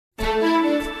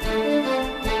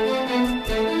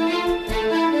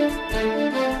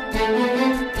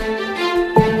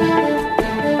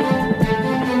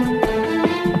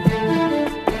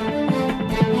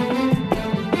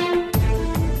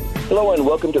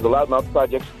Welcome to the Loudmouth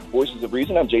Project's Voices of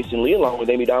Reason. I'm Jasen Lee, along with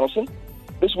Amy Donaldson.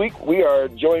 This week, we are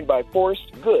joined by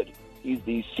Forrest Good. He's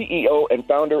the CEO and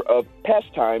founder of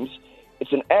Pastimes.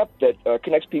 It's an app that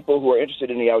connects people who are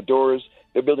interested in the outdoors.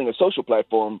 They're building a social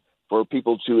platform for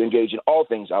people to engage in all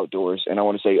things outdoors. And I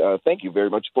want to say thank you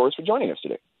very much, Forrest, for joining us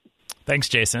today. Thanks,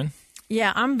 Jason.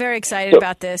 Yeah, I'm very excited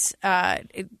about this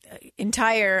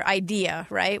entire idea,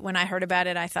 right? When I heard about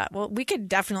it, I thought, well, we could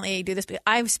definitely do this.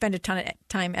 I've spent a ton of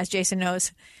time, as Jason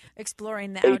knows,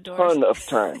 exploring the outdoors. A ton of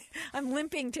time. I'm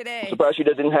limping today. I'm surprised she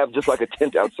doesn't have just like a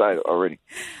tent outside already.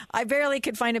 I barely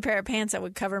could find a pair of pants that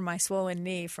would cover my swollen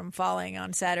knee from falling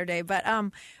on Saturday. But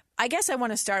I guess I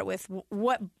want to start with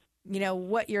what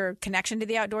your connection to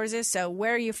the outdoors is. So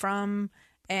where are you from?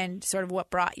 And sort of what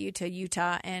brought you to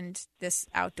Utah and this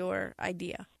outdoor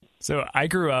idea? So I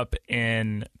grew up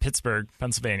in Pittsburgh,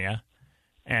 Pennsylvania,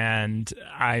 and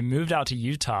I moved out to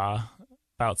Utah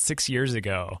about 6 years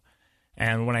ago.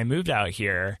 And when I moved out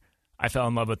here, I fell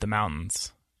in love with the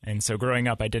mountains. And so growing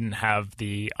up, I didn't have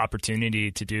the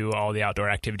opportunity to do all the outdoor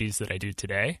activities that I do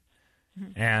today.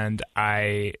 Mm-hmm. And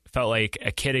I felt like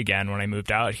a kid again when I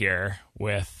moved out here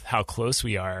with how close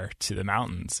we are to the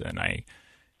mountains. And I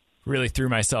really threw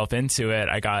myself into it.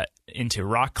 I got into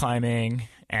rock climbing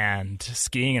and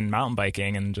skiing and mountain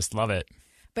biking and just love it.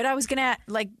 But I was going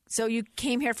to, so you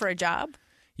came here for a job?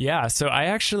 Yeah. So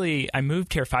I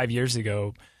moved here 5 years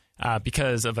ago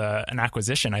because of an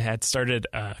acquisition. I had started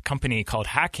a company called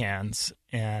Hack Hands,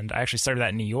 and I actually started that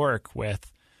in New York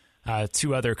with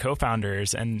two other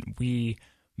co-founders, and we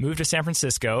moved to San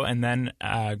Francisco, and then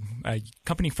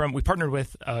we partnered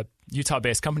with a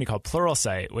Utah-based company called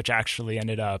Pluralsight, which actually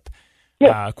ended up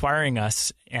acquiring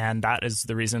us, and that is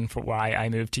the reason for why I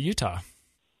moved to Utah.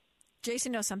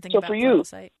 Jason knows something about about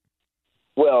Pluralsight.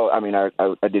 Well, I mean,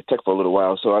 I did tech for a little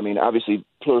while, so I mean, obviously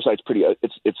Pluralsight's pretty.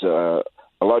 It's a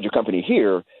larger company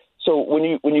here. So when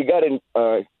you got in,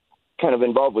 kind of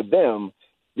involved with them,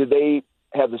 did they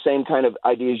have the same kind of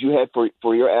ideas you had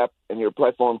for your app and your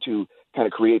platform to kind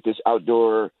of create this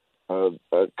outdoor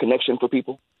connection for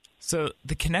people? So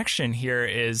the connection here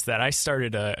is that I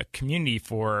started a community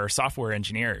for software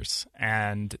engineers,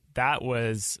 and that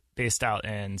was based out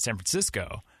in San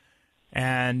Francisco.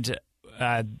 And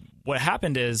what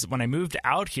happened is when I moved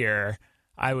out here,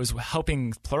 I was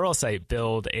helping Pluralsight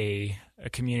build a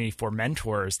community for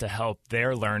mentors to help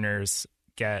their learners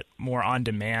get more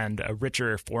on-demand, a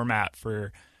richer format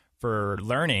for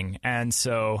learning. And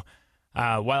so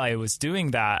while I was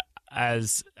doing that,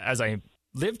 as I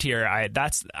lived here,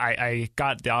 I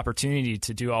got the opportunity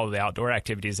to do all of the outdoor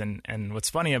activities. And what's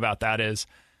funny about that is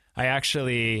I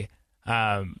actually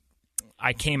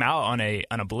I came out on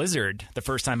a blizzard the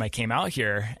first time I came out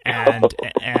here, and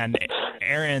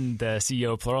Aaron, the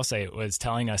CEO of Pluralsight, was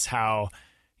telling us how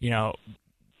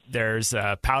there's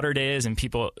powder days, and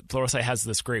Pluralsight has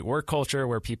this great work culture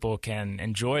where people can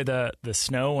enjoy the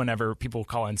snow whenever people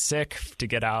call in sick to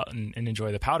get out and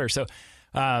enjoy the powder. So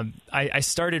I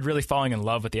started really falling in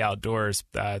love with the outdoors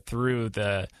through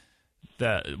the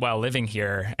while living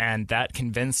here, and that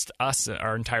convinced us,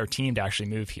 our entire team, to actually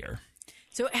move here.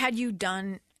 So had you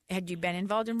been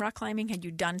involved in rock climbing? Had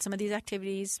you done some of these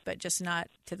activities, but just not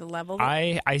to the level?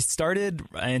 I started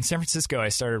in San Francisco. I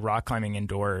started rock climbing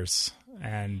indoors.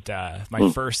 And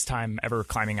my first time ever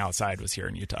climbing outside was here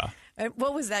in Utah.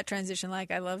 What was that transition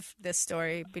like? I love this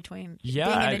story between being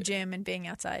in a gym and being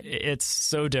outside. It's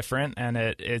so different, and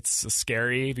it's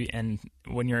scary. And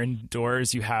when you're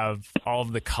indoors, you have all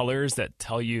of the colors that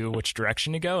tell you which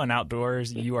direction to go. And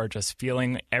outdoors, you are just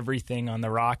feeling everything on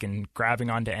the rock and grabbing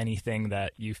onto anything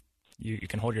that you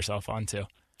can hold yourself onto.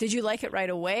 Did you like it right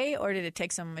away, or did it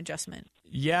take some adjustment?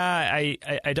 Yeah,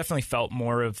 I definitely felt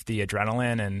more of the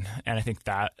adrenaline, and I think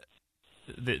that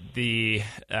the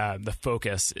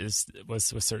focus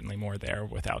was certainly more there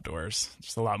with outdoors.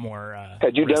 Just a lot more.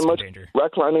 Had you done much danger.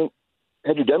 rock climbing?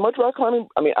 Had you done much rock climbing?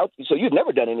 I mean, so you've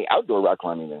never done any outdoor rock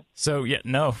climbing then? So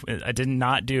no, I did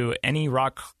not do any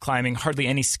rock climbing, hardly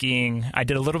any skiing. I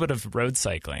did a little bit of road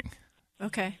cycling.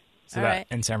 Okay, all right.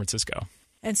 In San Francisco.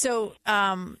 And so.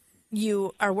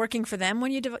 You are working for them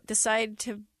when you decide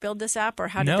to build this app, or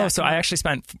how did that come so I actually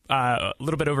spent a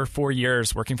little bit over 4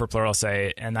 years working for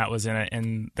Pluralsight, and that was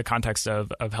in the context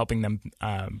of helping them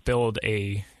build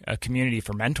a community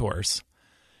for mentors.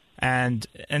 And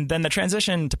then the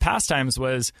transition to Pastimes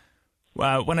was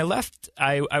when I left.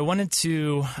 I wanted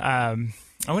to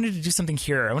do something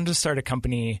here. I wanted to start a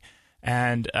company,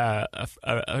 and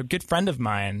a good friend of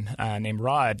mine named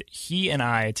Rod, he and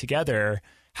I together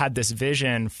had this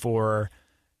vision for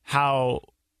how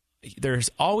there's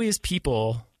always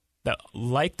people that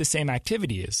like the same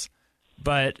activities,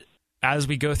 but as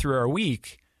we go through our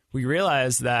week, we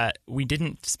realize that we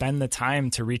didn't spend the time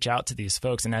to reach out to these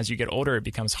folks. And as you get older, it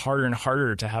becomes harder and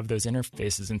harder to have those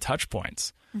interfaces and touch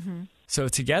points. Mm-hmm. So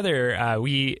together,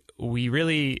 we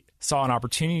really saw an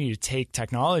opportunity to take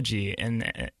technology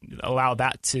and allow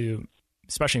that to,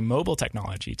 especially mobile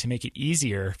technology, to make it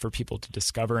easier for people to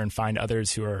discover and find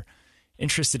others who are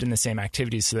interested in the same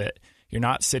activities, so that you're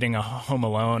not sitting home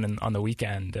alone on the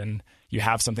weekend and you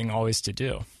have something always to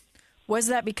do. Was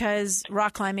that because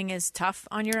rock climbing is tough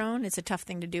on your own? It's a tough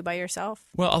thing to do by yourself?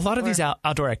 Well, a lot of these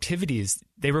outdoor activities,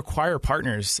 they require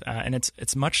partners, and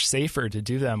it's much safer to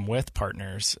do them with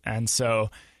partners. And so,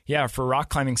 yeah, for rock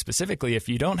climbing specifically, if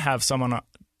you don't have someone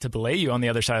to belay you on the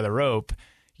other side of the rope,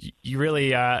 you really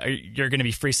you're going to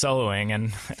be free soloing,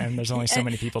 and there's only so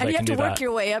many people that can do that. And you have to work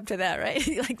your way up to that, right?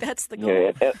 Like, that's the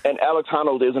goal. Yeah, and Alex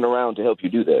Honnold isn't around to help you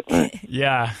do that. Right?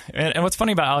 Yeah, and what's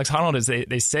funny about Alex Honnold is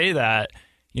they say that,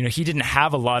 you know, he didn't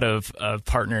have a lot of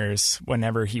partners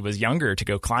whenever he was younger to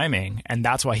go climbing, and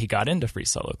that's why he got into free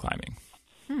solo climbing.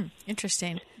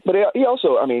 Interesting. But he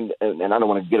also, I mean, and I don't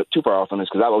want to get too far off on this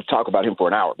because I will talk about him for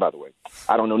an hour, by the way.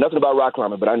 I don't know nothing about rock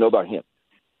climbing, but I know about him.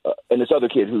 And this other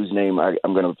kid whose name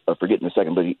I'm going to forget in a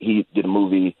second, but he did a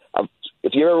movie.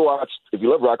 If you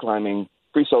love rock climbing,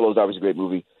 Free Solo is obviously a great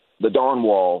movie. The Dawn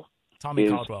Wall Tommy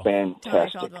is Caldwell. fantastic.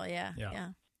 Tommy Caldwell, yeah.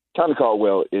 Tommy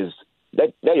Caldwell is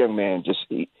that young man.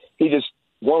 He just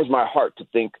warms my heart to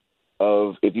think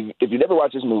of. If you never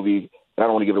watched this movie, and I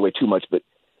don't want to give it away too much, but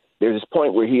there's this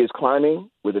point where he is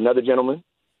climbing with another gentleman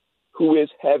who is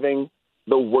having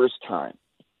the worst time,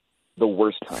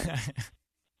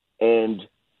 and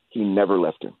he never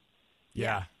left him.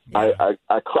 Yeah. I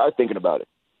cry thinking about it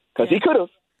because he could have.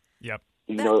 Yep.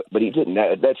 You know, but he didn't.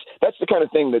 That's the kind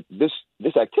of thing that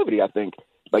this activity, I think,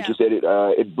 like you said,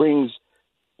 it brings.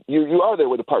 You are there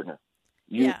with a partner.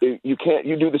 You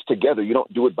do this together. You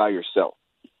don't do it by yourself.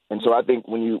 And so I think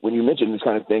when you mention this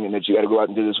kind of thing and that you got to go out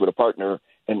and do this with a partner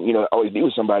and, you know, always be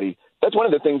with somebody, that's one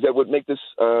of the things that would make this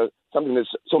something that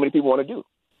so many people want to do.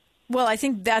 Well, I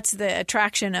think that's the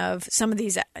attraction of some of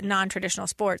these non-traditional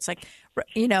sports. Like,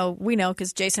 you know, we know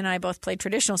because Jasen and I both played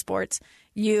traditional sports.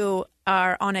 You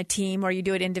are on a team or you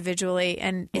do it individually,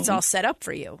 and it's all set up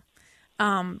for you.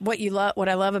 What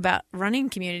I love about running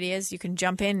community is you can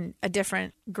jump in a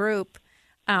different group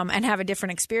and have a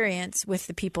different experience with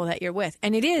the people that you're with,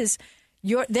 and it is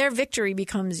their victory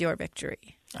becomes your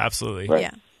victory. Absolutely,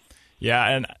 right. Yeah.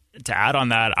 And to add on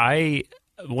that,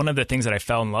 one of the things that I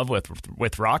fell in love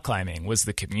with rock climbing was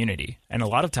the community. And a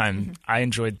lot of time I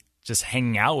enjoyed just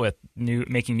hanging out with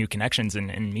making new connections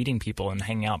and meeting people and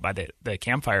hanging out by the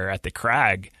campfire at the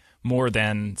crag more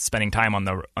than spending time on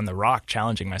the rock,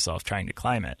 challenging myself, trying to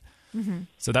climb it. Mm-hmm.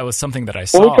 So that was something that I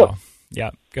saw.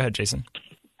 Yeah. Go ahead, Jasen.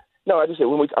 No, I just said, I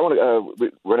want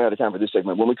to run out of time for this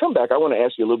segment. When we come back, I want to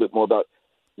ask you a little bit more about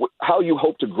how you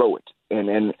hope to grow it.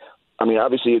 And I mean,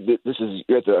 obviously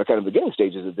you're at the kind of beginning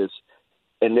stages of this,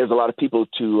 and there's a lot of people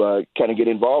to kind of get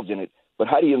involved in it. But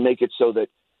how do you make it so that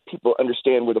people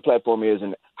understand where the platform is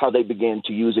and how they begin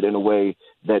to use it in a way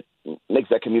that makes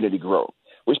that community grow?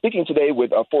 We're speaking today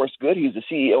with Forrest Good. He's the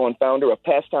CEO and founder of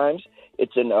Pastimes.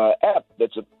 It's an app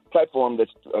that's a platform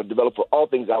that's developed for all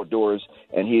things outdoors,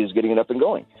 and he is getting it up and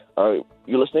going.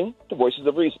 You're listening to Voices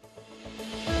of Reason.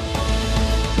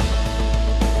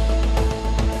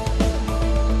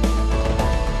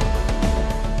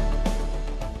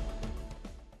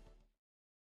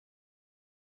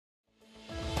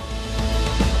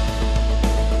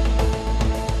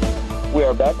 We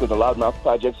are back with the Loudmouth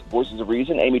Project's Voices of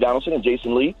Reason, Amy Donaldson and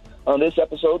Jasen Lee. On this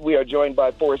episode, we are joined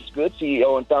by Forrest Good,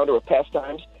 CEO and founder of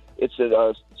Pastimes. It's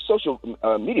a social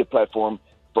media platform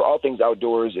for all things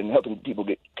outdoors and helping people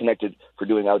get connected for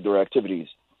doing outdoor activities.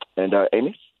 And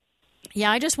Amy? Yeah,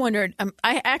 I just wondered,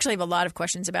 I actually have a lot of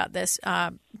questions about this,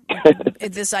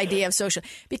 this idea of social,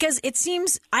 because it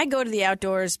seems I go to the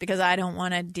outdoors because I don't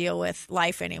want to deal with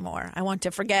life anymore. I want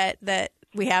to forget that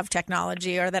we have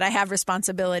technology or that I have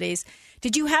responsibilities.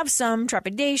 Did you have some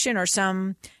trepidation or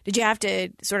did you have to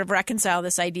sort of reconcile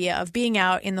this idea of being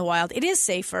out in the wild? It is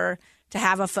safer to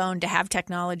have a phone, to have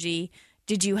technology.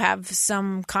 Did you have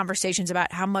some conversations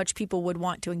about how much people would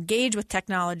want to engage with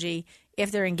technology if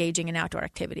they're engaging in outdoor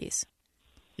activities?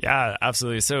 Yeah,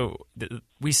 absolutely. So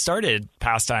we started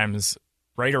Pastimes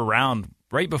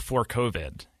right before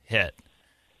COVID hit.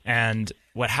 And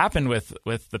what happened with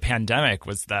the pandemic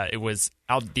was that it was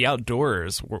the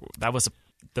outdoors. That was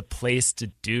the place to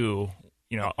do,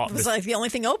 you know. It was like the only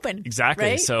thing open. Exactly.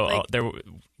 Right? So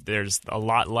there's a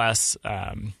lot less.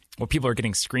 People are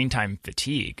getting screen time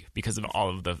fatigue because of all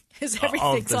of the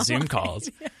Zoom calls.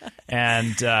 Yeah.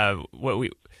 And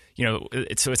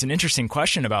so it's an interesting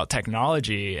question about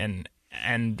technology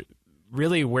and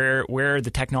really where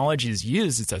the technology is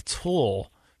used. It's a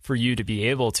tool for you to be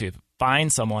able to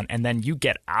find someone, and then you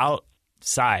get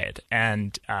outside.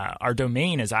 And our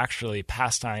domain is actually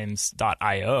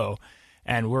pastimes.io.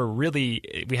 And we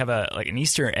have an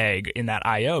Easter egg in that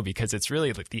IO, because it's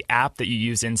really like the app that you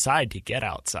use inside to get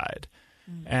outside.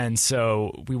 And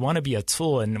so we want to be a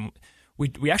tool, and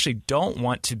we actually don't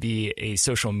want to be a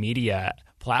social media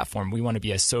platform. We want to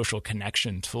be a social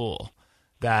connection tool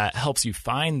that helps you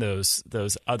find those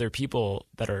other people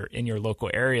that are in your local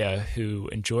area who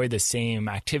enjoy the same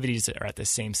activities, that are at the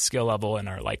same skill level, and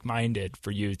are like-minded,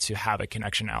 for you to have a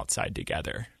connection outside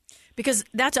together. Because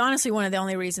that's honestly one of the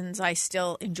only reasons I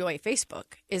still enjoy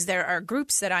Facebook, is there are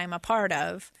groups that I'm a part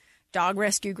of, dog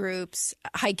rescue groups,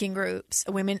 hiking groups,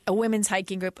 a women's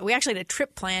hiking group. We actually had a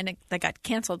trip planned that got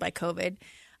canceled by COVID.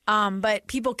 But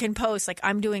people can post like,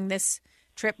 I'm doing this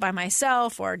trip by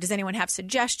myself, or does anyone have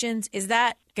suggestions? Is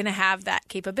that going to have that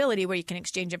capability where you can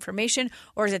exchange information?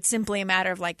 Or is it simply a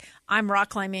matter of like, I'm rock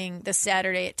climbing this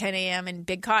Saturday at 10 a.m. in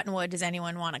Big Cottonwood. Does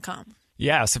anyone want to come?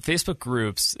 Yeah, so Facebook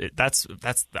groups, that's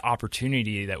the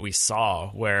opportunity that we saw,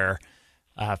 where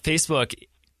Facebook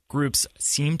groups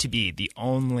seem to be the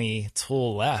only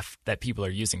tool left that people are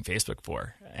using Facebook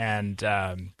for. And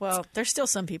well, there's still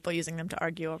some people using them to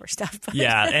argue over stuff. But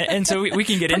yeah, and so we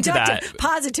can get into that. In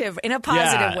a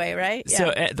positive way, right? Yeah.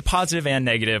 So the positive and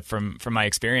negative from my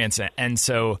experience. And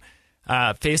so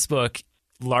Facebook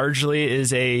largely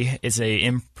is a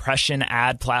impression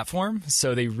ad platform.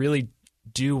 So they really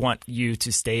do want you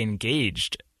to stay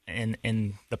engaged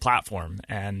in the platform,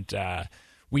 and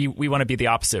we want to be the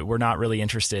opposite. We're not really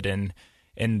interested in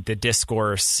the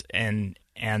discourse and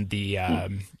the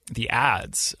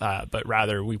ads, but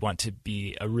rather we want to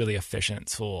be a really efficient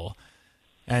tool.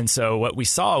 And so what we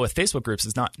saw with Facebook groups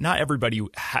is not everybody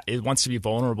wants to be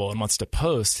vulnerable and wants to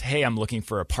post, hey, I'm looking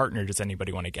for a partner. Does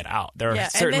anybody want to get out? There are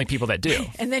certainly people that do.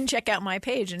 And then check out my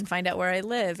page and find out where I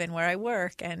live and where I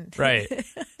work. And right.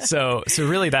 So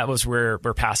really that was where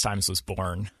Pastimes was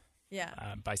born. Yeah.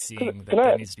 By seeing that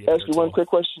there needs to be a better tool. Can I ask you one quick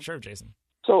question? Sure, Jason.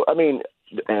 So, I mean,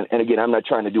 and again, I'm not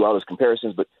trying to do all those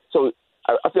comparisons, but so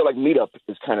I feel like Meetup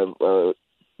is kind of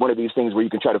one of these things where you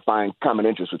can try to find common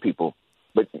interests with people.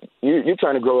 But you're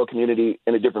trying to grow a community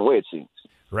in a different way, it seems.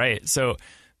 Right. So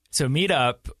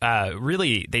Meetup,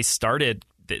 really, they started.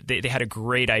 They had a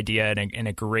great idea and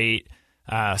a great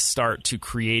start to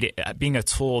create being a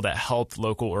tool that helped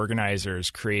local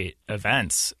organizers create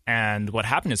events. And what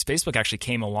happened is Facebook actually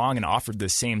came along and offered the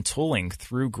same tooling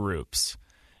through groups,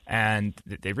 and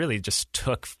they really just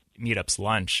took Meetup's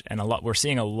lunch. And we're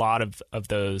seeing a lot of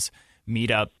those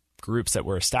Meetup groups that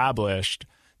were established.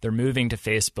 They're moving to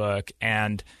Facebook,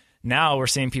 and now we're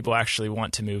seeing people actually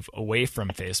want to move away from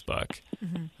Facebook.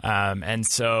 Mm-hmm. And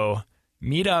so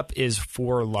Meetup is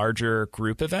for larger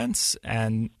group events,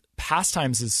 and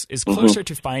Pastimes is closer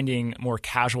to finding more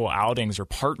casual outings or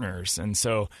partners. And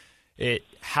so it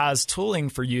has tooling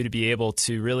for you to be able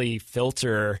to really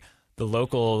filter the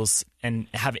locals and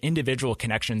have individual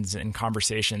connections and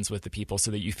conversations with the people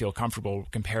so that you feel comfortable,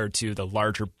 compared to the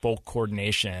larger bulk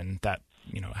coordination that,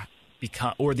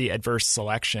 or the adverse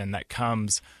selection that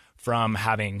comes from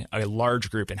having a large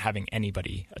group and having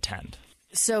anybody attend.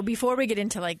 So before we get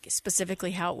into like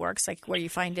specifically how it works, like where you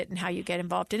find it and how you get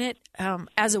involved in it,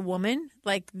 as a woman,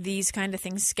 like these kind of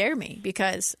things scare me,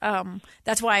 because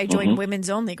that's why I join women's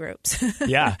only groups.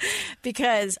 Yeah.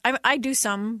 Because I do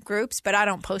some groups, but I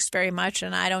don't post very much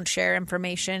and I don't share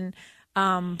information.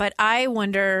 But I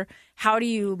wonder, how do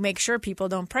you make sure people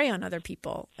don't prey on other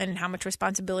people, and how much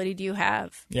responsibility do you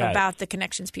have about the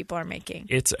connections people are making?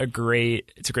 It's a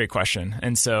great question.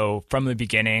 And so from the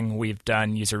beginning, we've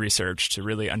done user research to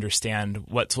really understand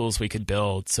what tools we could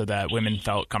build so that women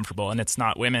felt comfortable. And it's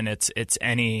not women, it's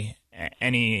any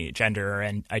gender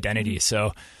and identity.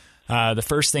 So the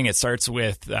first thing, it starts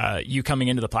with you coming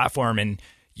into the platform and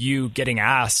you getting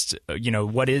asked,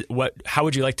 how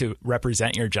would you like to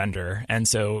represent your gender? And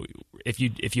so if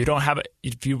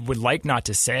you would like not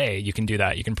to say, you can do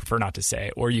that. You can prefer not to say,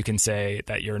 or you can say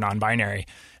that you're non-binary.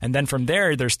 And then from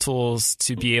there's tools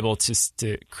to be able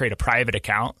to create a private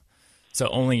account. So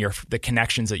only the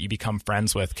connections that you become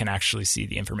friends with can actually see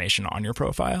the information on your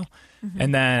profile. Mm-hmm.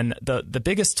 And then the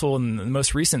biggest tool and the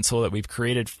most recent tool that we've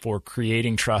created for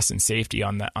creating trust and safety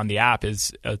on the app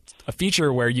is a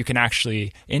feature where you can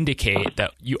actually indicate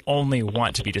that you only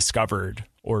want to be discovered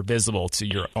or visible to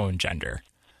your own gender.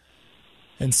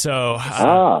 And so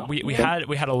we had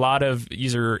a lot of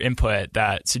user input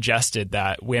that suggested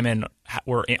that women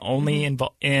were only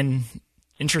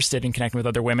interested in connecting with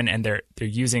other women, and they're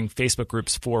using Facebook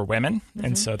groups for women,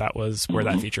 and so that was where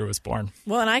that feature was born.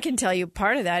 Well, and I can tell you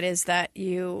part of that is that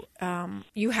you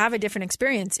have a different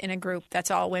experience in a group that's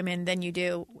all women than you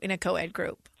do in a co-ed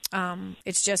group.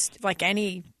 It's just like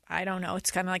I don't know,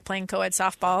 it's kind of like playing co-ed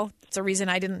softball. It's a reason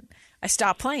I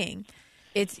stopped playing.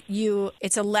 It's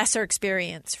a lesser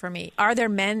experience for me. Are there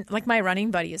men, like my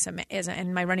running buddy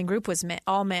and my running group was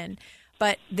all men,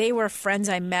 but they were friends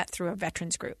I met through a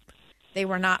veterans group. They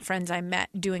were not friends I met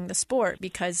doing the sport,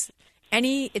 because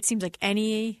it seems like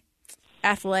any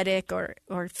athletic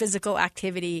or physical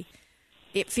activity,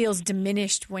 it feels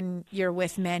diminished when you're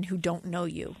with men who don't know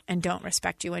you and don't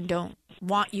respect you and don't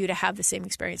want you to have the same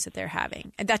experience that they're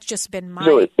having. And that's just been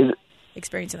my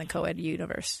experience in the co-ed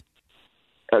universe.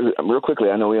 Real quickly,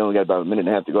 I know we only got about a minute and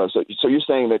a half to go. So you're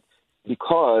saying that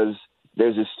because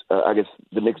there's this, I guess,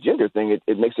 the mixed gender thing,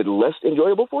 it makes it less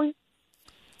enjoyable for you?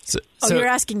 So you're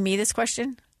asking me this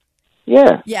question?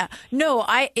 Yeah. Yeah. No,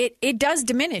 it does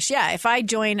diminish. Yeah. If I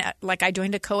joined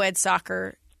a co-ed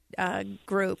soccer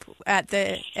group at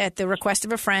the request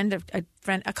of a friend,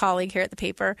 a colleague here at the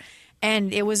paper,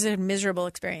 and it was a miserable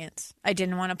experience. I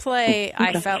didn't want to play.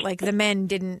 I felt like the men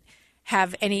didn't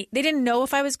have they didn't know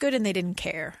if I was good, and they didn't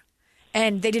care.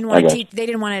 And they didn't want to they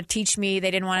didn't want to teach me. They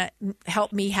didn't want to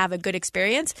help me have a good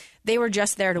experience. They were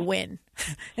just there to win.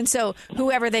 And so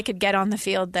whoever they could get on the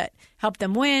field that helped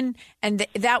them win, and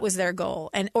that was their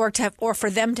goal, or for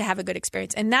them to have a good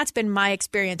experience. And that's been my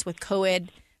experience with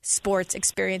co-ed sports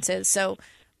experiences. So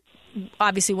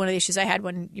obviously one of the issues I had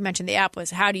when you mentioned the app was,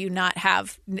 how do you not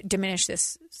diminish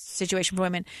this situation for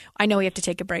women? I know we have to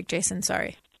take a break, Jason.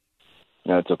 Sorry.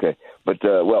 No, it's okay. But,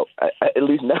 at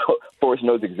least now Forrest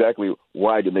knows exactly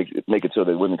why to make it so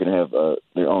that women can have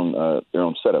their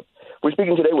own setup. We're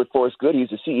speaking today with Forrest Good. He's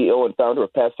the CEO and founder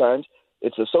of Pastimes.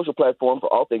 It's a social platform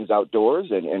for all things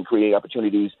outdoors and creating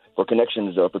opportunities for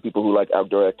connections for people who like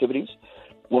outdoor activities.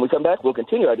 When we come back, we'll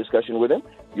continue our discussion with him.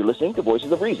 You're listening to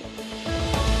Voices of Reason.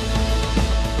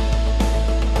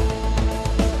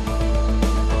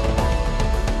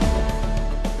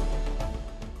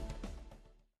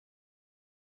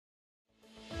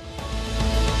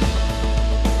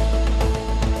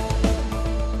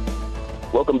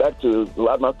 Welcome back to the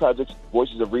Loudmouth Project's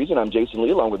Voices of Reason. I'm Jasen Lee,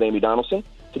 along with Amy Donaldson.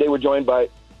 Today we're joined by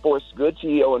Forrest Good,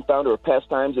 CEO and founder of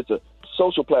Pastimes. It's a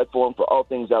social platform for all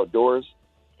things outdoors.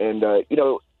 And,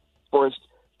 Forrest,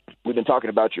 we've been talking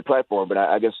about your platform, but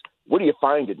I guess, where do you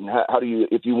find it? And how do you,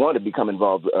 if you want to become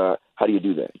involved, how do you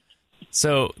do that?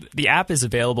 So the app is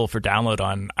available for download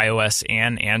on iOS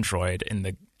and Android in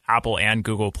the Apple and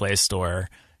Google Play Store.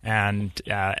 And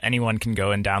anyone can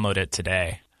go and download it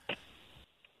today.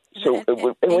 So,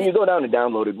 when you go down and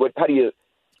download it, how do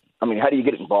you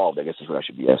get involved? I guess is what I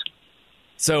should be asking.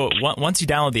 So, once you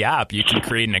download the app, you can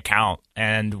create an account,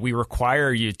 and we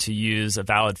require you to use a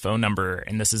valid phone number.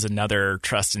 And this is another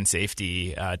trust and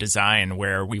safety design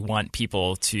where we want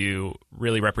people to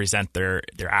really represent their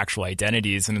actual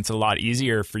identities, and it's a lot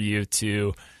easier for you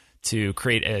to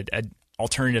create an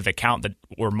alternative account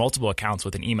or multiple accounts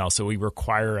with an email. So we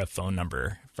require a phone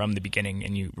number from the beginning,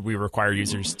 and we require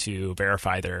users to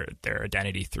verify their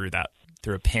identity through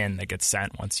a PIN that gets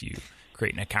sent once you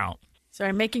create an account. Sorry,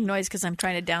 I'm making noise because I'm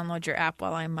trying to download your app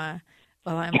while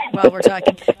we're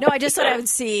talking. No, I just thought I would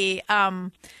see.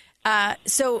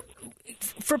 So,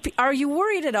 are you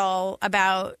worried at all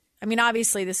about? I mean,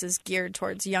 obviously this is geared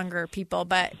towards younger people,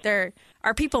 but there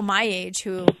are people my age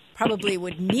who probably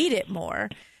would need it more.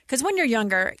 Because when you're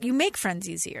younger, you make friends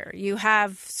easier. You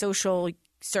have social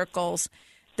circles.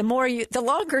 The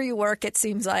longer you work, it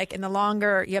seems like, and the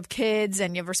longer you have kids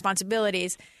and you have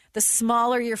responsibilities, the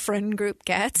smaller your friend group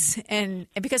gets. And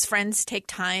because friends take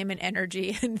time and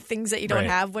energy and things that you don't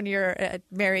have when you're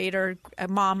married or a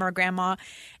mom or a grandma.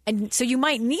 And so you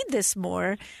might need this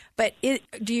more. But is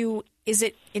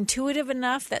it intuitive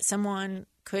enough that someone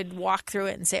could walk through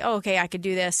it and say, oh, okay, I could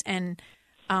do this? And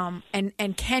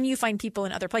can you find people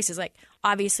in other places? Like,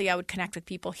 obviously, I would connect with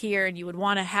people here, and you would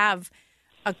want to have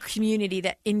a community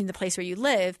that in the place where you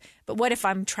live. But what if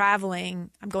I'm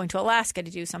traveling? I'm going to Alaska to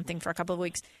do something for a couple of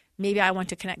weeks. Maybe I want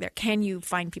to connect there. Can you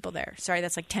find people there? Sorry,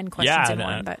 that's like 10 questions in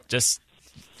one. But just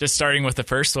starting with the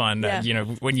first one,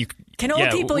 when you can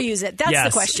old people use it? That's the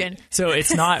question. So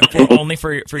it's not only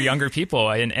for younger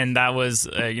people, and that was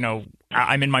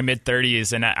I'm in my mid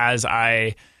 30s, and as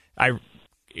I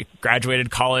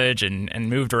graduated college and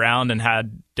moved around and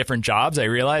had different jobs, I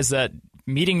realized that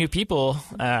meeting new people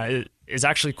is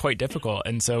actually quite difficult.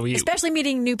 And so especially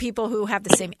meeting new people who have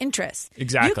the same interests.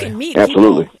 Exactly. You can meet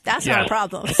Absolutely. people. That's not a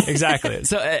problem. Exactly.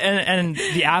 So, and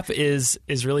the app is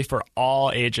really for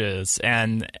all ages,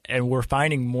 and we're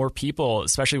finding more people,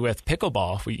 especially with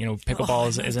pickleball.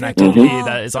 Pickleball is an activity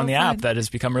that is on the app that has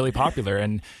become really popular.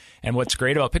 And what's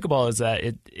great about pickleball is that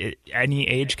it any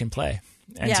age can play.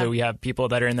 And so we have people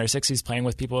that are in their 60s playing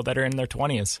with people that are in their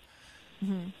 20s.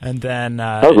 Mm-hmm. And then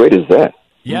how great is that?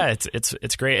 Yeah,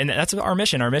 it's great, and that's our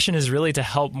mission. Our mission is really to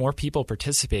help more people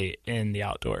participate in the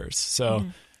outdoors. So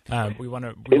we want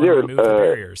to remove the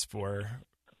barriers for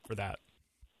that.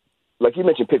 Like you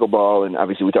mentioned pickleball, and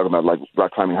obviously we talk about like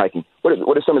rock climbing, hiking. What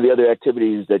are some of the other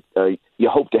activities that you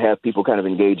hope to have people kind of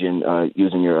engage in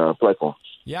using your platform?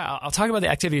 Yeah, I'll talk about the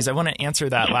activities. I want to answer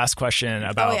that last question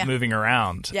about moving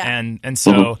around, and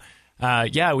so.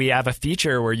 We have a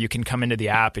feature where you can come into the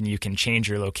app and you can change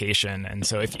your location. And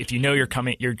so if you know you're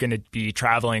going to be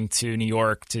traveling to New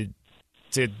York to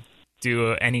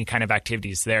do any kind of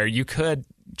activities there, you could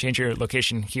change your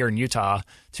location here in Utah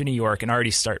to New York and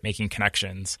already start making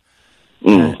connections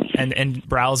and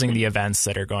browsing the events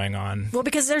that are going on. Well,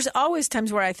 because there's always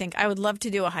times where I think I would love to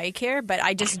do a hike here, but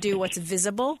I just do what's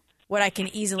visible, what I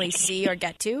can easily see or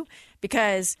get to,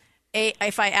 because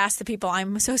if I ask the people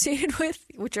I'm associated with,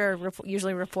 which are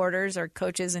usually reporters or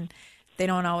coaches, and they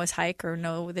don't always hike or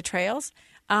know the trails.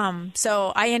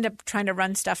 So I end up trying to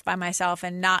run stuff by myself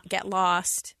and not get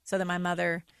lost so that my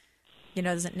mother,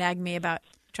 doesn't nag me about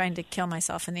trying to kill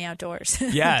myself in the outdoors.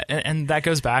 Yeah, and that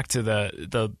goes back to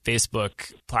the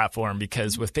Facebook platform,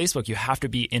 because with Facebook, you have to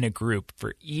be in a group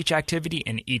for each activity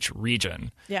in each region.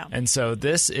 Yeah. And so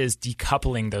this is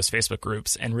decoupling those Facebook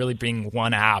groups and really being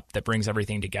one app that brings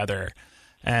everything together.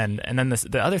 And then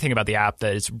the other thing about the app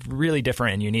that is really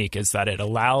different and unique is that it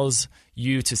allows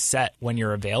you to set when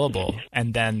you're available,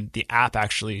 and then the app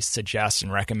actually suggests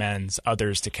and recommends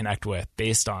others to connect with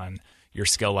based on your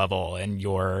skill level and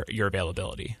your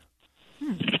availability.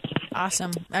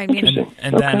 Awesome. I mean,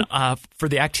 and then for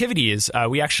the activities,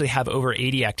 we actually have over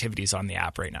 80 activities on the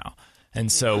app right now. And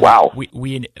so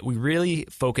we really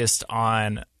focused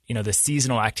on, the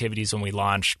seasonal activities when we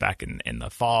launched back in the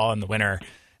fall and the winter.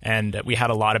 And we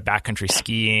had a lot of backcountry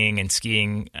skiing.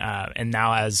 And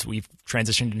now as we've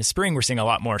transitioned into spring, we're seeing a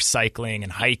lot more cycling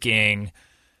and hiking.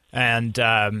 And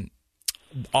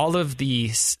all of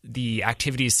the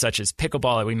activities such as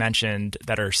pickleball that we mentioned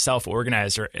that are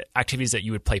self-organized, or activities that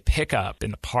you would play pickup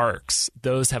in the parks,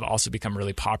 those have also become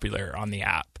really popular on the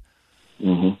app.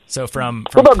 Mm-hmm. So from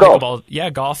what about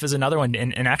pickleball, golf is another one.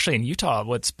 And actually in Utah,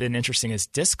 what's been interesting is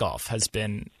disc golf has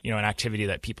been, an activity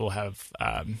that people have,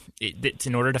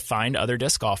 in order to find other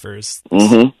disc golfers,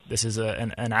 this is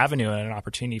an avenue and an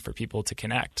opportunity for people to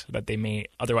connect that they may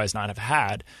otherwise not have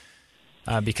had,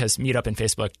 because Meetup and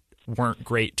Facebook weren't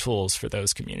great tools for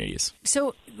those communities.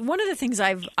 So one of the things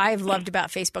I've loved about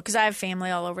Facebook, because I have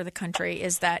family all over the country,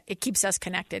 is that it keeps us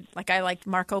connected. Like I liked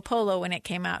Marco Polo when it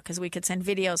came out because we could send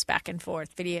videos back and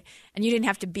forth, and you didn't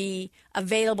have to be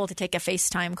available to take a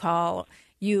FaceTime call.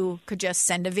 You could just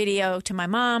send a video to my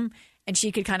mom, and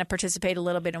she could kind of participate a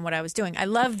little bit in what I was doing. I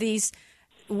love these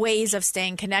ways of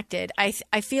staying connected.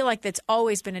 I feel like that's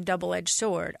always been a double-edged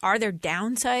sword. Are there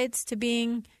downsides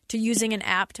to using an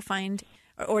app to find?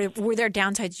 Or were there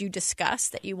downsides you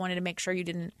discussed that you wanted to make sure you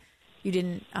didn't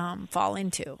fall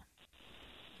into?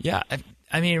 Yeah,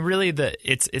 I mean, really,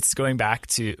 it's going back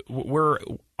to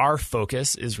our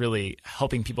focus is really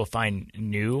helping people find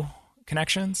new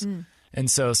connections, and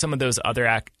so some of those other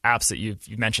apps that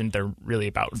you've mentioned, they're really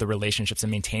about the relationships and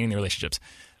maintaining the relationships.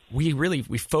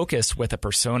 We focused with a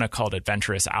persona called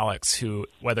Adventurous Alex, who,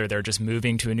 whether they're just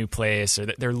moving to a new place or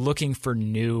they're looking for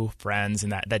new friends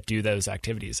and that do those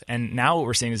activities. And now what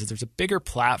we're seeing is that there's a bigger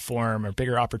platform or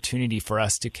bigger opportunity for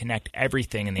us to connect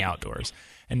everything in the outdoors.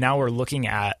 And now we're looking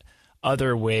at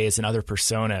other ways and other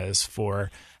personas for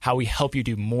how we help you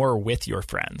do more with your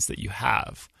friends that you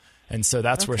have. And so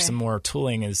that's where some more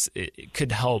tooling it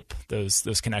could help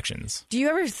those connections. Do you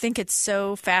ever think it's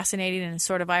so fascinating and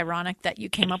sort of ironic that you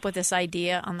came up with this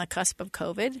idea on the cusp of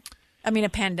COVID? I mean, a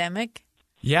pandemic?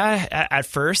 Yeah, at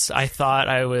first I thought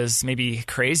I was maybe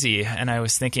crazy, and I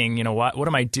was thinking, what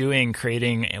am I doing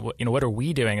creating, what are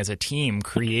we doing as a team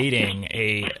creating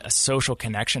a social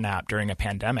connection app during a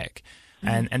pandemic?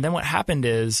 And then what happened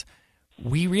is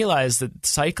we realized that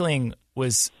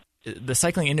the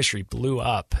cycling industry blew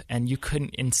up, and you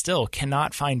still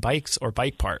cannot find bikes or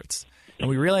bike parts. And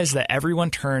we realized that everyone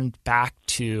turned back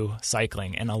to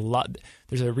cycling, and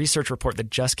there's a research report that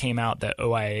just came out that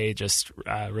OIA just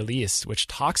released, which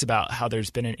talks about how there's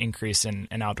been an increase in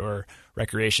outdoor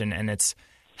recreation, and it's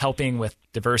helping with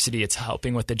diversity. It's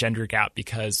helping with the gender gap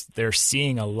because they're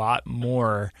seeing a lot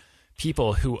more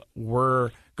people who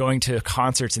were going to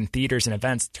concerts and theaters and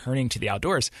events turning to the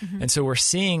outdoors. Mm-hmm. And so we're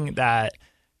seeing that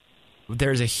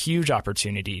there's a huge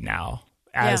opportunity now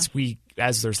as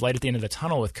there's light at the end of the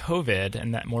tunnel with COVID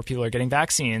and that more people are getting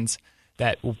vaccines,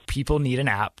 that people need an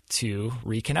app to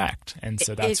reconnect. And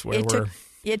so that's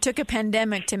It took a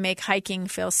pandemic to make hiking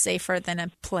feel safer than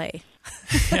a play.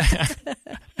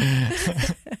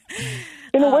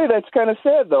 In a way, that's kind of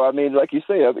sad, though. I mean, like you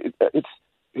say,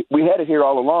 we had it here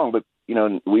all along, but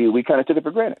we kind of took it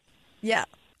for granted. Yeah,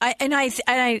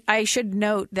 I should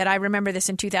note that I remember this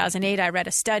in 2008. I read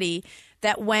a study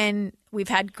that when we've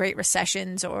had great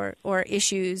recessions or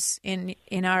issues in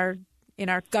our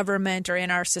government or in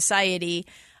our society,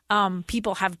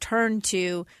 people have turned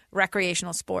to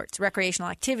recreational sports,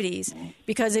 recreational activities,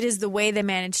 because it is the way they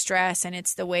manage stress and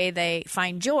it's the way they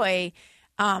find joy.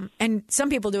 And some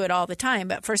people do it all the time,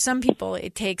 but for some people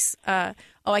it takes,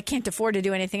 I can't afford to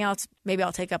do anything else. Maybe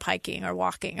I'll take up hiking or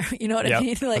walking, or you know what I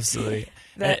mean? Like, absolutely.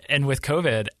 And with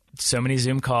COVID, so many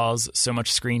Zoom calls, so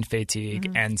much screen fatigue,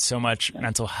 mm-hmm. and so much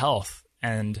mental health.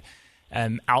 And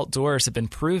outdoors have been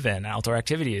proven, outdoor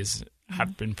activities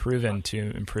have been proven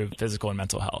to improve physical and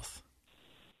mental health.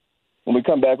 When we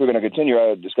come back, we're going to continue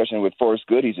our discussion with Forrest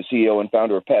Good. He's the CEO and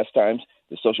founder of Pastimes,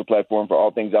 the social platform for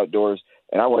all things outdoors.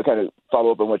 And I want to kind of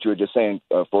follow up on what you were just saying,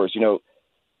 Forrest.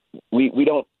 We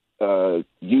don't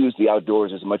use the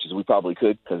outdoors as much as we probably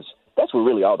could, because that's where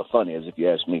really all the fun is, if you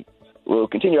ask me. We'll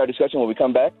continue our discussion when we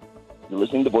come back. You're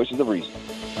listening to Voices of Reason.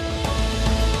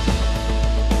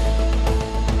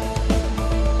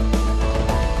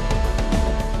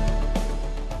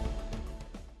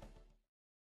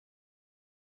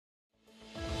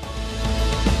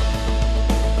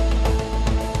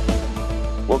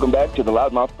 Welcome back to the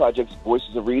Loudmouth Project's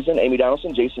Voices of Reason. Amy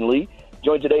Donaldson, Jason Lee,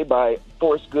 joined today by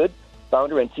Forrest Good,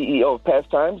 founder and CEO of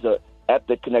Pastimes, the app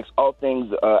that connects all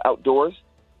things outdoors.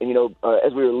 And,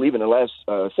 as we were leaving the last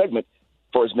segment,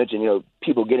 Forrest mentioned,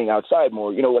 people getting outside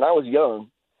more. When I was young,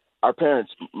 our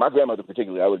parents, my grandmother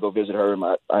particularly, I would go visit her, and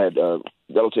I had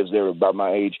relatives there about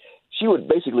my age. She would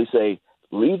basically say,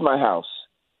 leave my house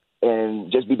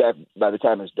and just be back by the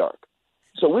time it's dark.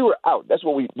 So we were out. That's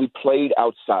what we played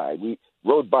outside. We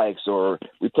rode bikes or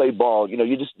we played ball.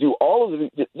 You just do all of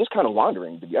the, just kind of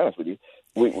wandering, to be honest with you.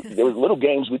 There was little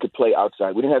games we could play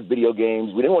outside. We didn't have video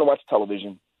games. We didn't want to watch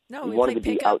television. No, we wanted to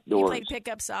be outdoors. We played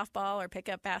pickup softball or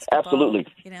pickup basketball. Absolutely.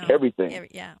 Everything.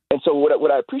 Yeah. And so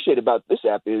what I appreciate about this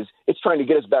app is it's trying to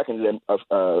get us back into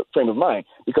the frame of mind,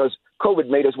 because COVID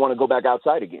made us want to go back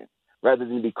outside again rather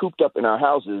than be cooped up in our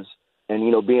houses and,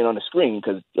 being on the screen.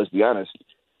 Because let's be honest,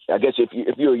 I guess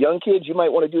if you're a young kid, you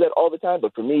might want to do that all the time.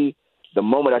 But for me, the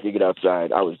moment I could get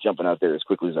outside, I was jumping out there as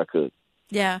quickly as I could.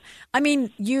 Yeah. I mean,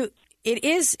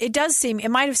 it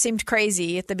might have seemed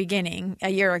crazy at the beginning a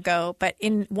year ago, but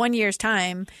in 1 year's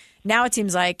time, now it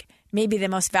seems like maybe the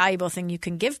most valuable thing you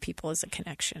can give people is a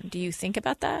connection. Do you think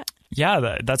about that?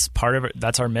 Yeah, that's part of it.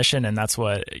 That's our mission, and that's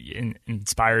what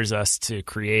inspires us to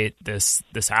create this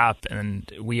app. And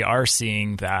we are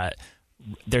seeing that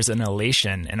there's an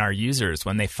elation in our users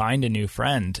when they find a new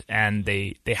friend and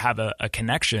they have a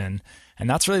connection. And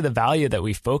that's really the value that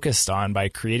we focused on by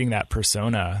creating that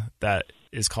persona that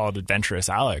is called Adventurous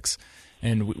Alex.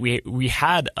 And we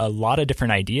had a lot of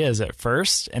different ideas at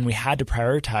first, and we had to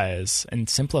prioritize and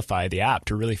simplify the app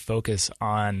to really focus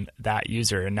on that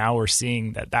user. And now we're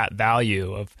seeing that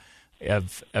value of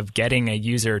getting a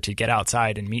user to get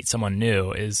outside and meet someone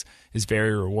new is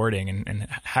very rewarding, and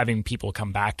having people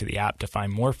come back to the app to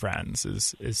find more friends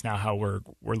is now how we're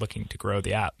looking to grow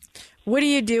the app. What do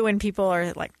you do when people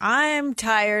are like, I'm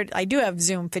tired, I do have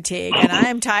Zoom fatigue, and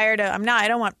I'm tired I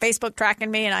don't want Facebook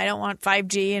tracking me, and I don't want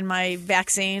 5G in my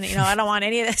vaccine, I don't want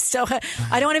any of this, so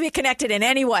I don't want to be connected in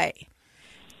any way.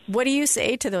 What do you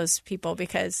say to those people?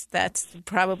 Because there's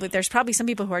probably some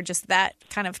people who are just that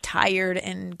kind of tired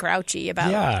and grouchy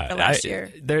about the last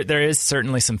year. There is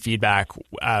certainly some feedback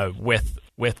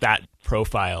with that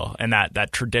profile and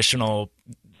that traditional.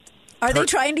 Are they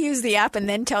trying to use the app and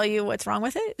then tell you what's wrong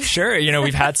with it? Sure.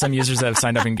 We've had some users that have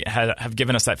signed up and have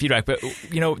given us that feedback. But,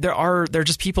 there are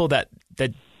just people that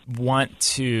want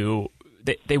to.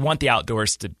 They want the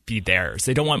outdoors to be theirs.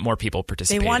 They don't want more people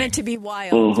participating. They want it to be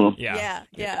wild. Mm-hmm. Yeah.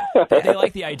 They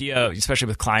like the idea, especially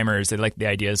with climbers, they like the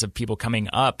ideas of people coming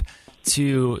up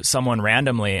to someone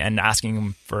randomly and asking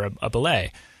them for a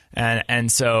belay.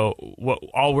 And so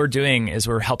all we're doing is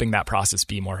we're helping that process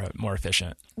be more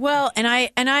efficient. Well, and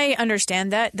I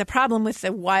understand that. The problem with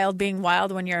the wild being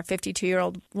wild when you're a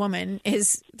 52-year-old woman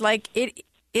is like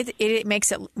it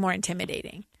makes it more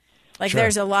intimidating. Like Sure.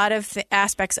 there's a lot of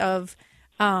aspects of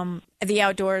the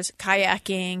outdoors,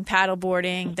 kayaking,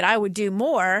 paddleboarding, that I would do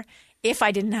more if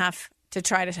I didn't have to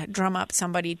try to drum up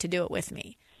somebody to do it with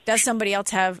me. Does somebody else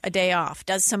have a day off?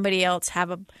 Does somebody else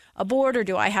have a board, or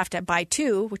do I have to buy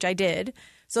two, which I did,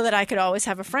 so that I could always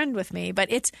have a friend with me? But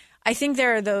I think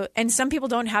and some people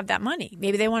don't have that money.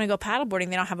 Maybe they want to go paddleboarding,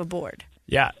 they don't have a board.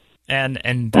 Yeah.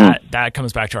 And that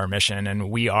comes back to our mission. And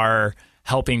we are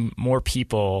helping more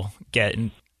people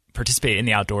participate in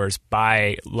the outdoors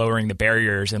by lowering the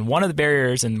barriers. And one of the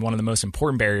barriers, and one of the most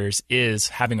important barriers, is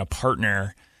having a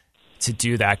partner to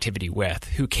do the activity with,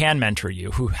 who can mentor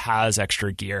you, who has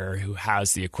extra gear, who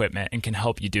has the equipment, and can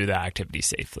help you do the activity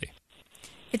safely.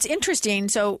 It's interesting.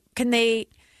 So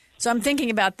I'm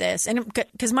thinking about this, and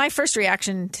because my first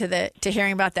reaction to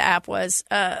hearing about the app was,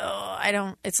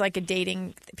 it's like a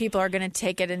dating. People are going to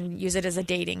take it and use it as a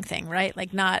dating thing, right?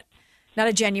 Like not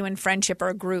a genuine friendship or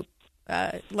a group.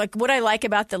 Like what I like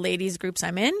about the ladies groups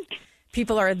I'm in,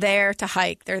 people are there to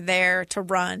hike, they're there to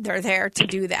run, they're there to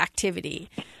do the activity.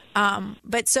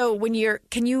 But so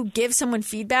can you give someone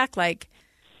feedback? Like,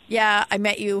 yeah, I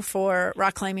met you for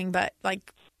rock climbing, but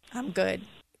like, I'm good.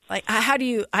 Like, how do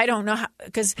you, I don't know how,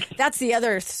 because that's the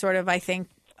other sort of, I think,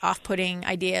 off-putting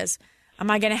ideas.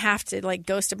 Am I going to have to like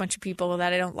ghost a bunch of people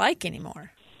that I don't like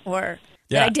anymore, or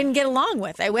that I didn't get along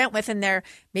with? I went with, and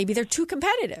maybe they're too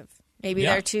competitive. Maybe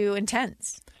they're too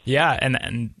intense. Yeah.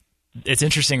 And it's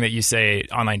interesting that you say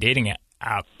online dating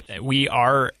app. We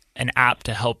are an app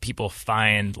to help people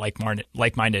find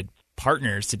like-minded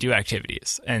partners to do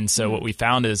activities. And so what we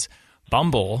found is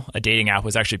Bumble, a dating app,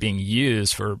 was actually being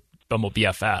used for Bumble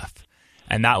BFF.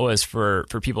 And that was for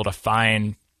people to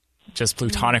find just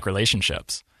platonic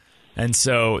relationships. And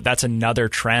so that's another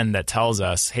trend that tells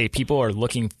us, hey, people are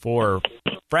looking for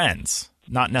friends,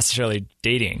 not necessarily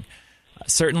dating.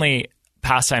 Certainly,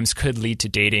 Pastimes could lead to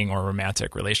dating or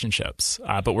romantic relationships,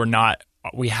 but we're not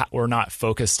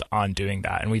focused on doing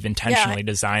that, and we've intentionally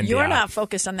designed the app. You're not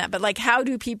focused on that, but like, how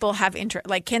do people have interest?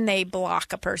 Like, can they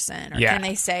block a person, or can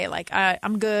they say like,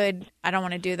 I'm good, I don't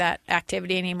want to do that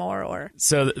activity anymore? Or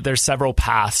so there's several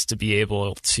paths to be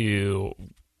able to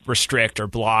restrict or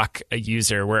block a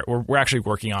user. We're actually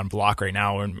working on block right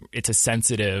now, and it's a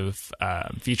sensitive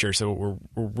feature, so we're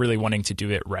really wanting to do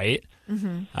it right.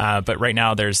 But right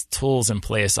now there's tools in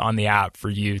place on the app for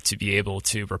you to be able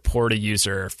to report a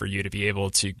user, for you to be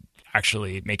able to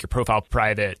actually make your profile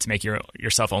private, to make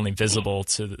yourself only visible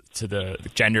to the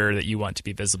gender that you want to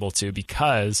be visible to,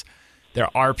 because there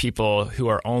are people who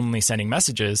are only sending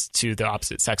messages to the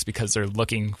opposite sex because they're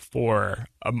looking for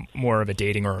more of a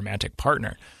dating or romantic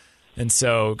partner. And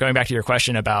so going back to your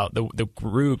question about the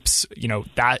groups,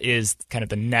 that is kind of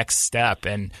the next step.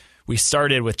 And we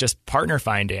started with just partner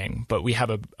finding, but we have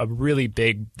a really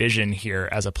big vision here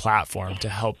as a platform to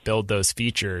help build those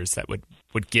features that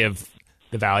would give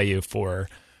the value for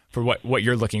what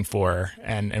you're looking for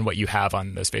and what you have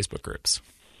on those Facebook groups.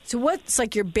 So what's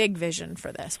like your big vision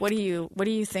for this? What do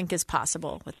you think is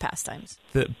possible with Pastimes?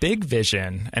 The big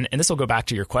vision, and this will go back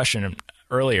to your question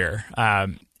earlier,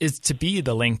 is to be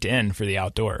the LinkedIn for the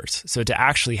outdoors. So to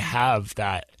actually have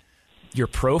your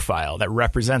profile that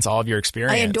represents all of your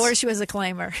experience. I endorse you as a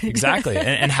climber. Exactly.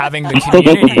 And having the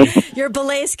community. Your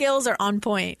belay skills are on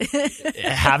point.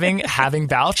 having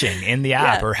vouching in the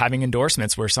app, or having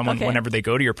endorsements where someone, whenever they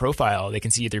go to your profile, they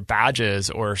can see either badges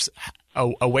or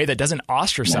a way that doesn't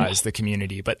ostracize the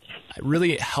community, but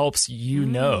really helps you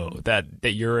know that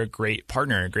you're a great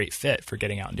partner, a great fit for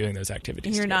getting out and doing those activities.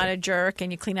 And you're together. not a jerk,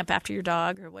 and you clean up after your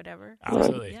dog or whatever.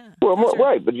 Absolutely. Yeah. Well,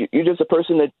 right, but you're just a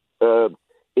person that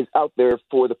is out there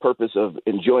for the purpose of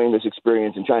enjoying this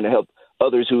experience and trying to help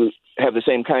others who have the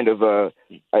same kind of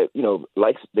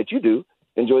likes that you do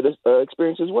enjoy this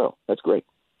experience as well. That's great.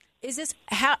 Is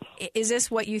this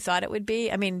what you thought it would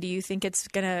be? I mean, do you think it's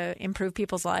going to improve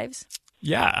people's lives?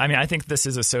 Yeah, I mean, I think this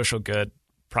is a social good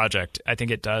project. I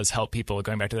think it does help people,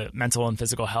 going back to the mental and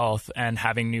physical health and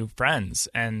having new friends.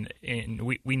 And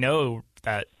we know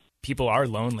that people are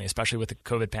lonely, especially with the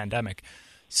COVID pandemic.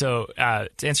 So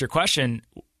to answer your question,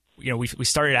 we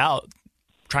started out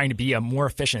trying to be a more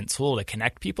efficient tool to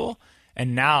connect people,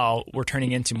 and now we're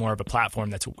turning into more of a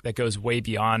platform that goes way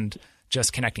beyond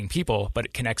just connecting people, but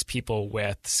it connects people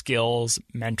with skills,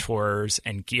 mentors,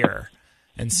 and gear.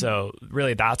 And so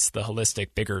really that's the holistic,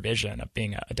 bigger vision of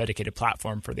being a dedicated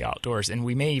platform for the outdoors. And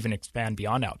we may even expand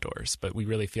beyond outdoors, but we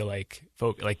really feel like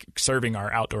serving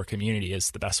our outdoor community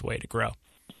is the best way to grow.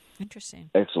 Interesting.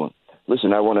 Excellent.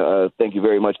 Listen, I want to thank you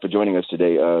very much for joining us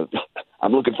today.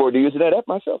 I'm looking forward to using that app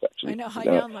myself, actually. I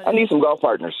know. I need some golf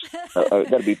partners. Got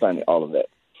to be finding all of that.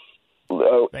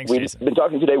 Thanks, We've Jason. been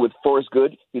talking today with Forrest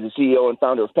Good. He's the CEO and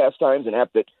founder of Pastimes, an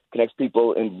app that connects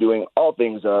people in doing all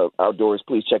things outdoors.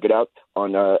 Please check it out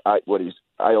on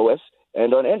iOS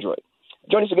and on Android.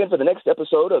 Join us again for the next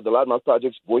episode of the Loudmouth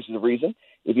Project's Voices of Reason.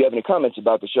 If you have any comments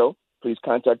about the show, please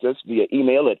contact us via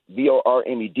email at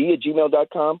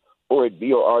vormed@gmail.com or at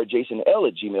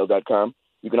vorjasenl@gmail.com.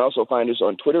 You can also find us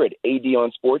on Twitter at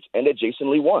ADOnSports and at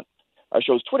JasonLee1. Our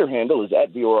show's Twitter handle is at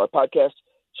VOR Podcast.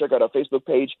 Check out our Facebook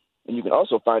page, and you can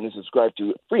also find and subscribe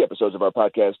to free episodes of our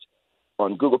podcast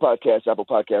on Google Podcasts, Apple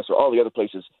Podcasts, or all the other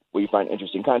places where you find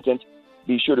interesting content.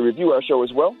 Be sure to review our show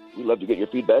as well. We love to get your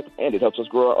feedback, and it helps us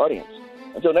grow our audience.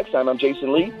 Until next time, I'm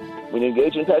Jason Lee. When you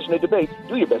engage in passionate debate,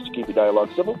 do your best to keep your dialogue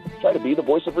civil. Try to be the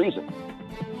voice of reason.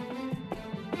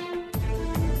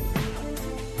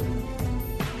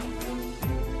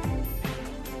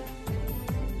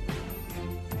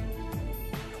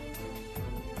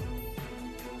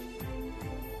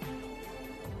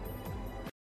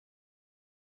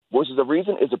 Voices of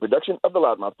Reason is a production of the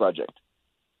Loudmouth Project.